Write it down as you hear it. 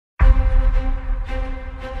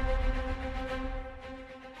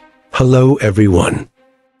Hello everyone.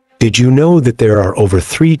 Did you know that there are over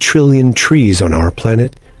 3 trillion trees on our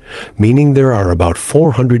planet? Meaning there are about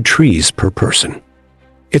 400 trees per person.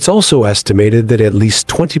 It's also estimated that at least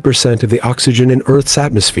 20% of the oxygen in Earth's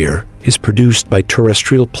atmosphere is produced by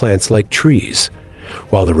terrestrial plants like trees,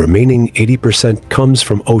 while the remaining 80% comes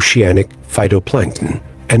from oceanic phytoplankton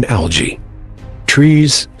and algae.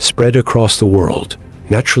 Trees, spread across the world,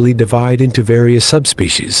 naturally divide into various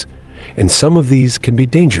subspecies, and some of these can be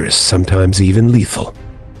dangerous, sometimes even lethal.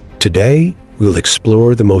 Today, we'll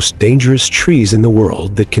explore the most dangerous trees in the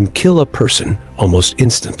world that can kill a person almost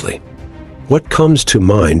instantly. What comes to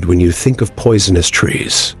mind when you think of poisonous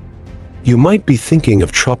trees? You might be thinking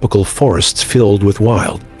of tropical forests filled with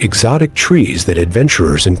wild, exotic trees that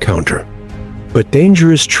adventurers encounter. But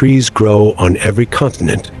dangerous trees grow on every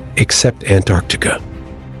continent except Antarctica.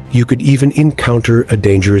 You could even encounter a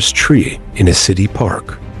dangerous tree in a city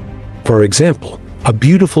park. For example, a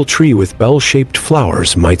beautiful tree with bell-shaped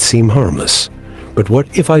flowers might seem harmless, but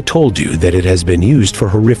what if I told you that it has been used for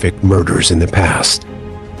horrific murders in the past?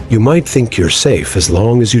 You might think you're safe as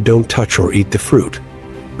long as you don't touch or eat the fruit,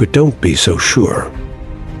 but don't be so sure.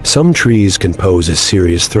 Some trees can pose a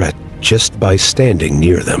serious threat just by standing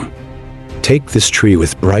near them. Take this tree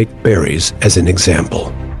with bright berries as an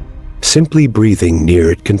example. Simply breathing near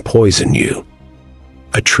it can poison you.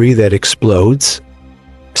 A tree that explodes?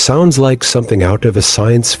 Sounds like something out of a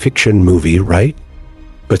science fiction movie, right?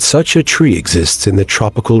 But such a tree exists in the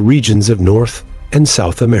tropical regions of North and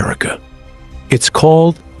South America. It's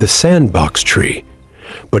called the Sandbox Tree,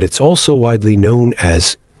 but it's also widely known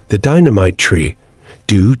as the dynamite tree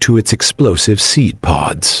due to its explosive seed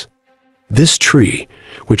pods. This tree,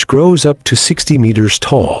 which grows up to 60 meters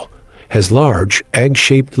tall, has large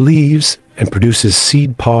egg-shaped leaves and produces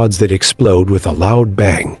seed pods that explode with a loud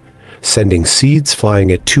bang, sending seeds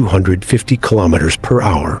flying at 250 kilometers per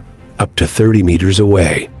hour, up to 30 meters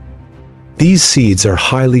away. These seeds are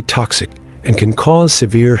highly toxic and can cause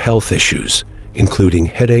severe health issues, including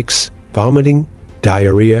headaches, vomiting,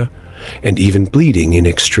 diarrhea, and even bleeding in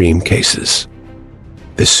extreme cases.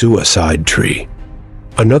 The suicide tree.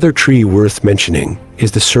 Another tree worth mentioning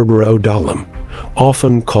is the Cerbera odolum,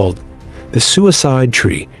 often called the suicide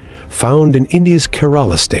tree, found in India's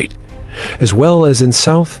Kerala state, as well as in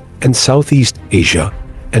South and Southeast Asia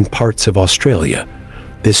and parts of Australia.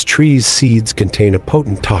 This tree's seeds contain a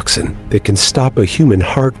potent toxin that can stop a human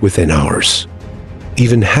heart within hours.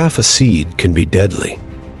 Even half a seed can be deadly.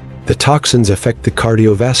 The toxins affect the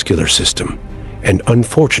cardiovascular system, and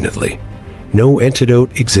unfortunately, no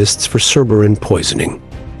antidote exists for Cerberan poisoning.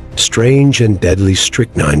 Strange and deadly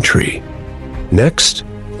strychnine tree. Next,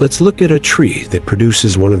 let's look at a tree that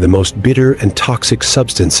produces one of the most bitter and toxic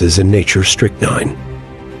substances in nature, strychnine.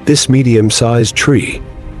 This medium-sized tree,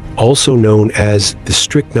 also known as the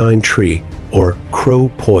strychnine tree or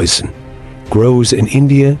crow poison, grows in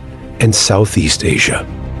India and Southeast Asia.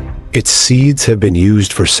 Its seeds have been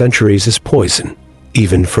used for centuries as poison,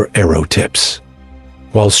 even for arrow tips.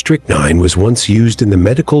 While strychnine was once used in the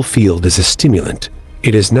medical field as a stimulant,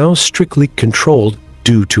 it is now strictly controlled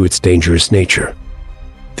due to its dangerous nature.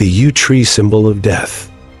 The yew tree, symbol of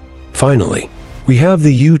death. Finally, we have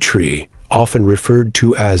the yew tree, often referred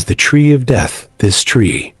to as the tree of death. This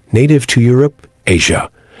tree, native to Europe, Asia,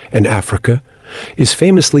 and Africa, is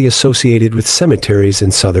famously associated with cemeteries in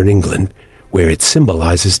southern England, where it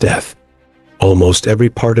symbolizes death. Almost every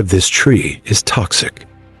part of this tree is toxic.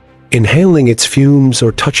 Inhaling its fumes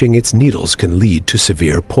or touching its needles can lead to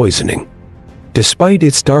severe poisoning. Despite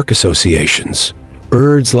its dark associations,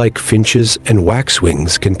 birds like finches and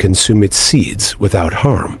waxwings can consume its seeds without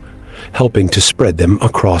harm, helping to spread them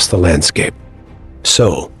across the landscape.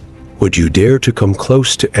 So, would you dare to come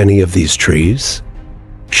close to any of these trees?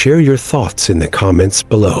 Share your thoughts in the comments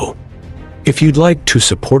below. If you'd like to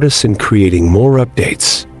support us in creating more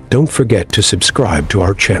updates, don't forget to subscribe to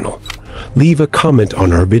our channel, leave a comment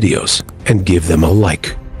on our videos, and give them a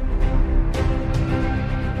like.